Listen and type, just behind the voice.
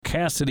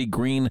Cassidy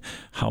Green,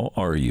 how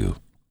are you?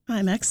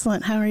 I'm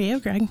excellent. How are you,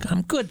 Greg?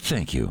 I'm good,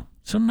 thank you.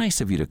 So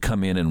nice of you to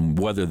come in and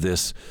weather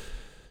this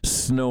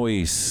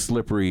snowy,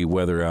 slippery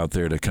weather out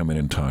there to come in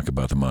and talk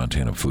about the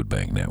Montana Food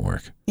Bank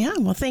Network. Yeah,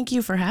 well, thank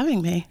you for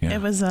having me. Yeah.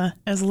 It was a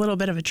little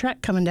bit of a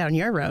trek coming down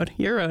your road.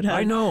 Your road had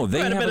I know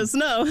quite a bit of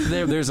snow.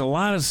 There's a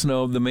lot of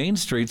snow. The main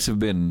streets have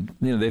been,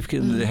 they've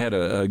had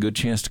a good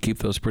chance to keep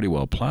those pretty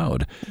well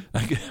plowed.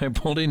 I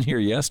pulled in here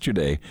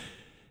yesterday,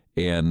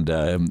 and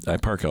I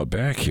park out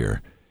back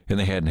here, and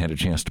they hadn't had a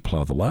chance to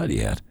plow the lot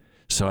yet.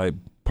 So I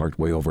parked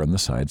way over on the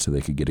side so they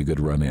could get a good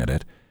run at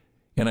it.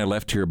 And I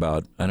left here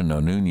about,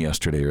 noon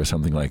yesterday or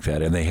something like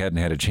that, and they hadn't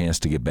had a chance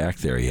to get back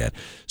there yet.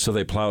 So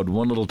they plowed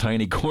one little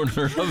tiny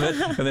corner of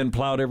it and then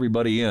plowed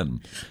everybody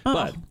in.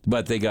 Oh.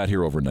 But they got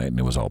here overnight, and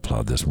it was all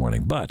plowed this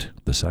morning. But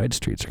the side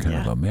streets are kind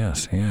of a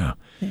mess. Yeah.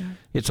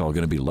 It's all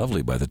going to be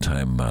lovely by the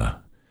time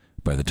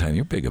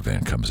your big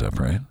event comes up,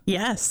 right?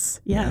 Yes.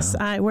 Yeah.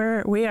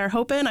 We are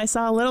hoping. I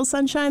saw a little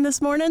sunshine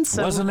this morning.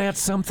 So wasn't that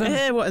something?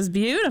 It was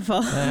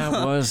beautiful.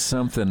 That was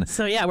something.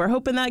 So yeah, we're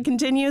hoping that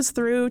continues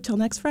through till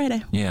next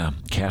Friday. Yeah.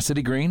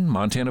 Cassidy Green,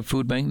 Montana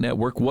Food Bank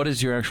Network. What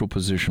is your actual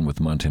position with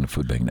Montana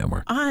Food Bank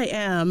Network? I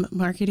am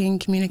marketing,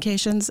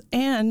 communications,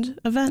 and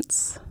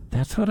events.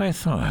 That's what I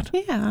thought.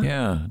 Yeah.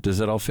 Yeah. Does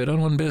it all fit on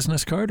one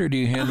business card, or do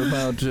you hand them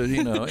out,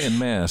 en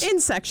masse? In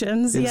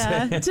sections,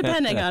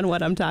 depending on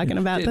what I'm talking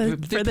about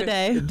for the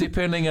day.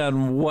 Depending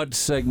on what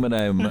segment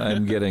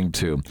I'm getting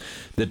to.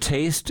 The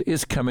Taste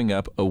is coming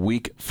up a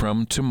week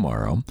from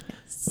tomorrow.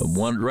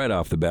 One right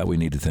off the bat, we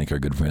need to thank our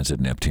good friends at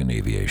Neptune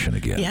Aviation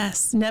again.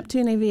 Yes,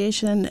 Neptune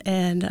Aviation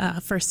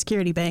and First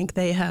Security Bank.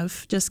 They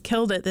have just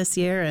killed it this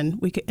year,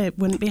 and it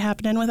wouldn't be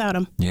happening without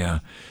them. Yeah.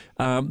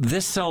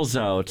 This sells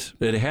out.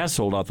 It has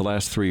sold out the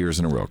last 3 years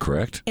in a row,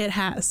 correct? It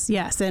has,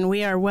 yes. And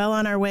we are well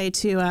on our way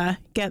to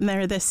getting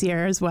there this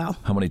year as well.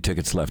 How many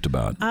tickets left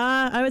about?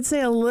 I would say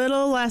a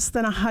little less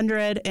than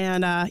 100.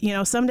 And,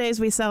 some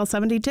days we sell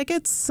 70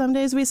 tickets, some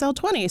days we sell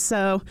 20.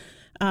 So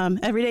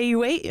every day you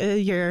wait,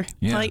 you're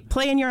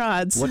playing your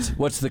odds.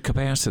 What's the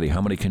capacity? How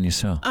many can you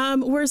sell?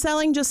 We're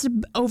selling just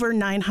over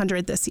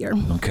 900 this year.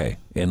 Okay.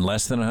 And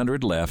less than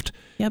 100 left.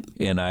 Yep.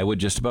 And I would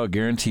just about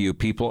guarantee you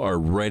people are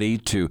ready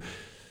to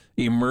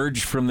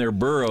emerge from their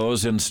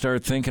burrows and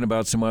start thinking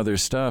about some other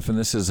stuff. And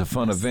this is a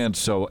fun event,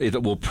 so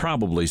it will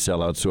probably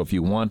sell out. So if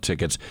you want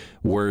tickets,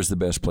 where's the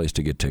best place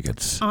to get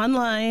tickets?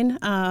 Online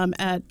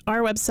at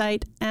our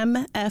website,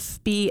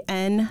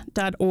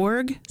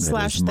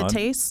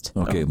 mfbn.org/thetaste.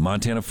 Okay,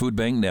 Montana Food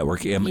Bank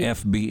Network,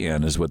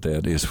 MFBN is what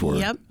that is for.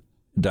 Yep.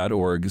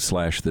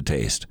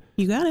 .org/thetaste.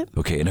 You got it.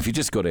 Okay, and if you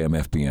just go to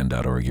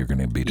mfbn.org, you're going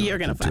to be You're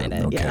going to find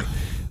it. Okay. Yeah.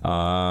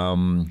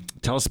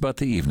 Tell us about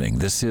the evening.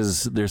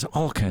 There's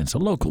all kinds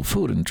of local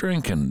food and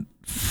drink and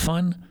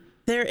fun.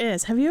 There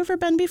is. Have you ever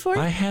been before?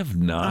 I have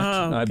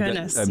not. Oh,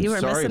 goodness. You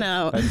were missing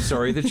out. I'm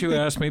sorry that you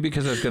asked me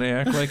because I was going to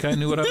act like I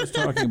knew what I was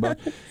talking about.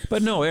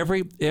 But no,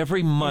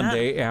 every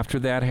Monday after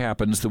that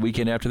happens, the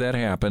weekend after that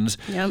happens,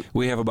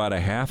 we have about a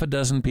half a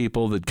dozen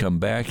people that come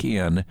back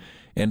in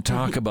and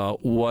talk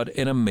about what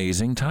an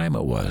amazing time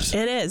it was.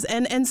 It is.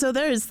 And so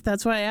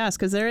that's why I asked,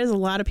 because there is a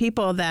lot of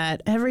people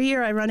that every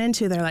year I run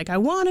into, they're like, I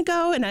want to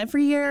go. And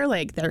every year,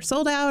 like, they're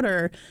sold out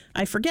or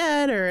I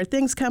forget or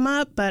things come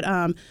up. But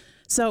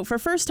so for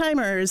first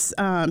timers,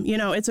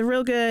 it's a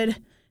real good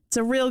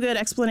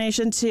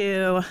explanation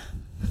to.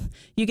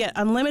 You get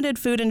unlimited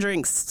food and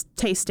drinks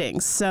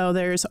tastings. So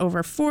there's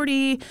over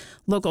 40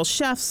 local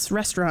chefs,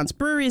 restaurants,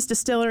 breweries,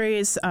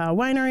 distilleries,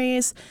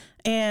 wineries,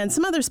 and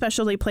some other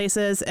specialty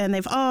places. And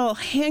they've all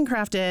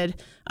handcrafted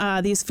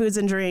these foods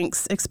and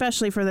drinks,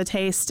 especially for the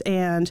taste.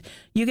 And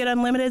you get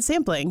unlimited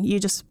sampling. You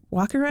just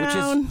walk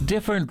around. Which is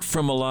different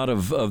from a lot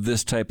of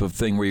this type of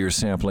thing where you're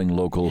sampling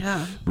local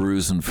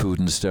brews and food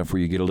and stuff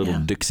where you get a little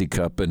Dixie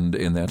cup and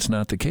that's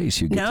not the case.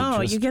 You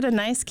get a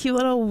nice cute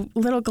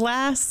little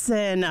glass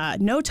and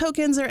no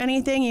tokens or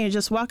anything. You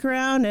just walk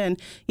around and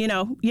you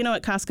know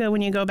at Costco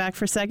when you go back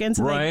for seconds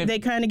and they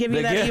kind of give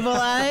you that evil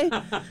eye.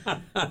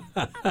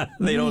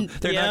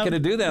 They're not going to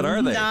do that,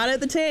 are they? Not at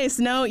the Taste.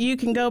 No, you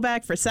can go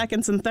back for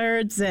seconds and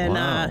thirds and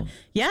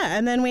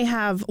and then we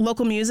have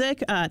local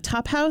music.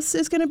 Top House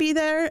is going to be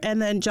there. And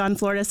then John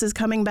Flortis is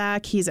coming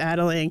back. He's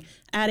adding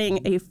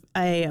a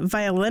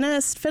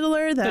violinist,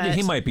 fiddler. But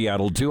he might be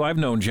addled too. I've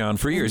known John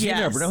for years. Yes.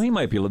 You never know. He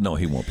might be. No,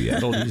 he won't be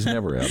addled. He's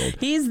never addled.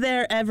 He's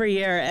there every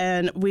year,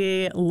 and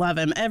we love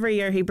him. Every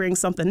year he brings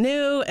something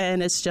new,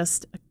 and it's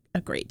just a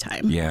great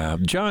time. Yeah,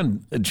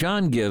 John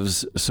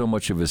gives so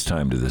much of his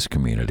time to this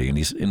community, and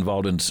he's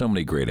involved in so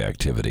many great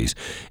activities.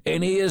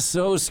 And he is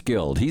so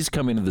skilled. He's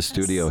come into the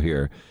studio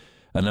here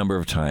a number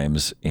of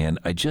times, and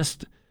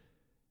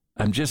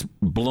I'm just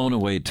blown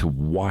away to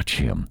watch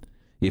him.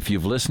 If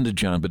you've listened to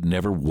John but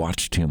never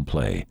watched him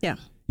play,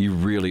 you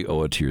really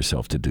owe it to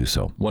yourself to do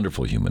so.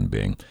 Wonderful human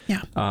being.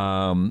 Yeah.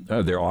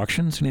 Are there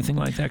auctions, anything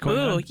like that going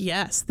on? Oh,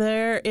 yes.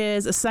 There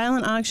is a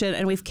silent auction,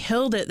 and we've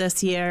killed it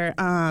this year.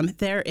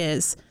 There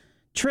is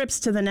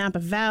trips to the Napa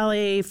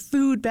Valley,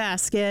 food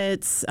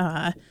baskets,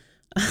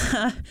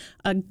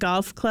 a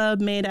golf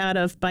club made out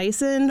of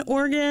bison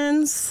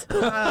organs.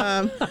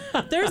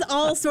 There's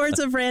all sorts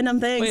of random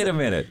things. Wait a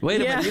minute.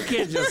 You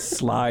can't just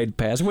slide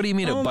past. What do you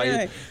mean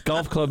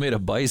golf club made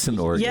of bison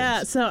organs?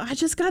 Yeah, so I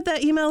just got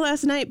that email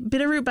last night.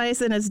 Bitterroot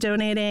Bison is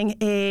donating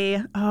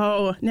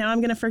now I'm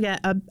going to forget,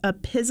 a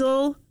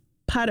pizzle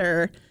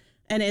putter,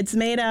 and it's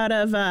made out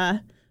of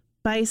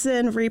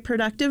bison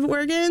reproductive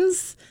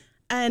organs,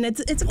 and it's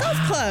a golf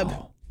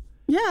club.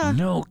 Yeah.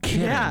 No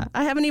kidding. Yeah.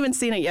 I haven't even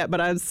seen it yet,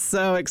 but I'm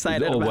so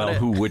excited about it.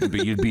 Who wouldn't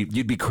be?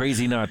 You'd be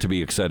crazy not to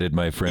be excited,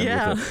 my friend,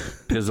 with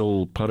a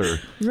pizzle putter.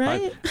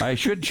 Right? I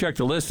should check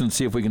the list and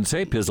see if we can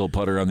say pizzle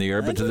putter on the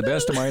air, but to the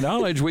best of my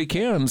knowledge, we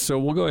can, so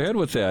we'll go ahead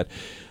with that.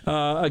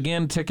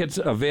 Again, tickets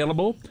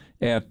available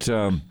at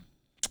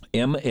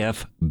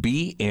mfbn.org.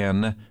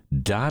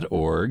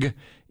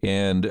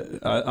 And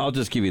I'll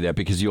just give you that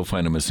because you'll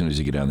find them as soon as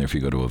you get down there if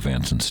you go to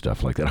events and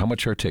stuff like that. How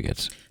much are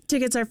tickets?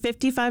 Tickets are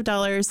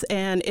 $55,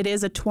 and it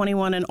is a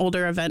 21 and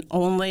older event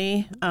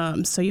only,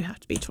 so you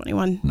have to be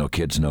 21. No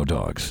kids, no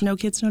dogs. No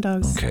kids, no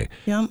dogs. Okay.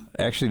 Yep.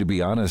 Actually, to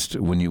be honest,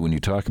 when you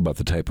talk about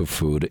the type of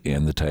food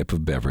and the type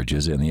of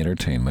beverages and the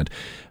entertainment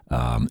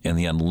and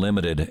the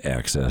unlimited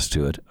access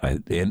to it,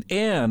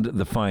 and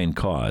the fine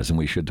cause, and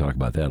we should talk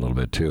about that a little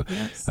bit too.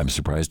 Yes. I'm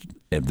surprised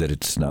that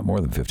it's not more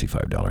than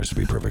 $55, to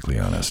be perfectly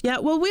honest. Yeah,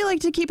 well, we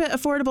like to keep it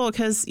affordable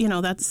because,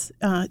 that's,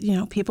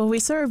 people we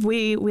serve.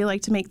 We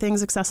like to make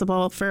things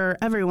accessible for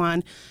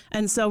everyone.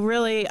 And so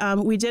really,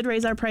 we did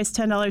raise our price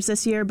 $10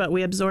 this year, but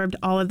we absorbed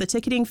all of the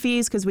ticketing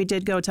fees because we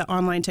did go to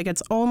online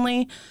tickets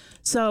only.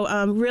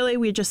 So really,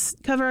 we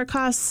just cover our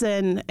costs,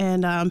 and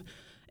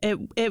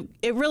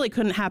it really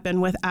couldn't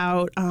happen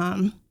without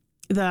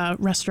the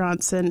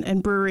restaurants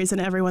and breweries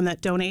and everyone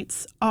that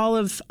donates all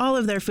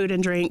of their food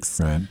and drinks.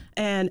 Right.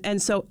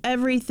 And so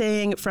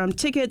everything from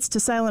tickets to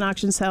silent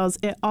auction sales,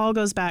 it all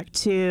goes back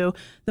to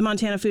the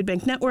Montana Food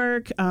Bank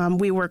Network.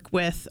 We work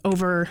with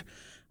over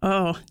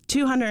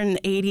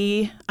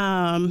 280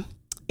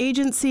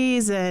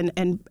 agencies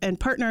and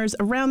partners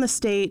around the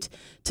state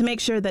to make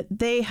sure that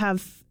they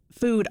have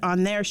food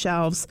on their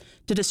shelves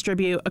to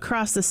distribute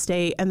across the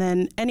state, and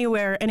then any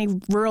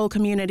rural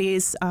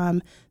communities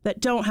that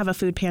don't have a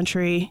food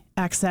pantry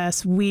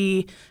access,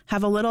 we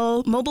have a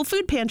little mobile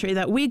food pantry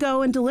that we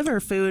go and deliver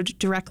food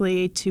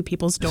directly to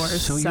people's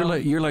doors. So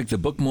you're like the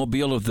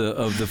bookmobile of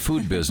the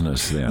food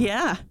business then.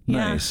 Yeah.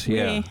 Nice.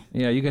 Yeah.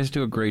 You guys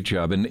do a great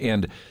job,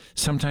 and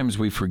sometimes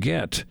we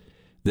forget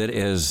that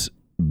as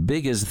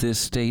big as this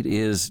state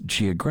is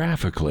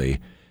geographically,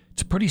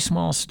 it's a pretty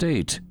small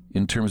state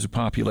in terms of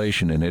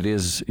population, and it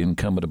is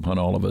incumbent upon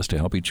all of us to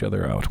help each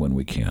other out when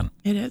we can.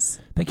 It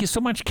is. Thank you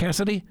so much,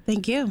 Cassidy.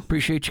 Thank you.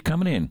 Appreciate you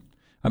coming in.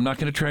 I'm not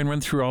going to try and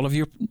run through all of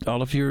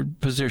your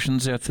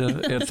positions at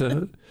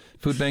the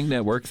Food Bank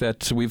Network.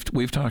 That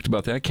we've talked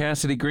about that.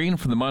 Cassidy Green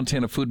from the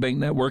Montana Food Bank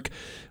Network.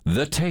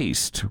 The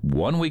Taste,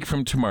 1 week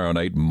from tomorrow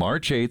night,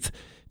 March 8th.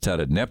 It's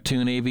out at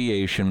Neptune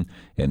Aviation,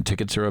 and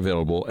tickets are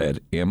available at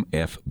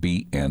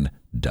mfbn.org.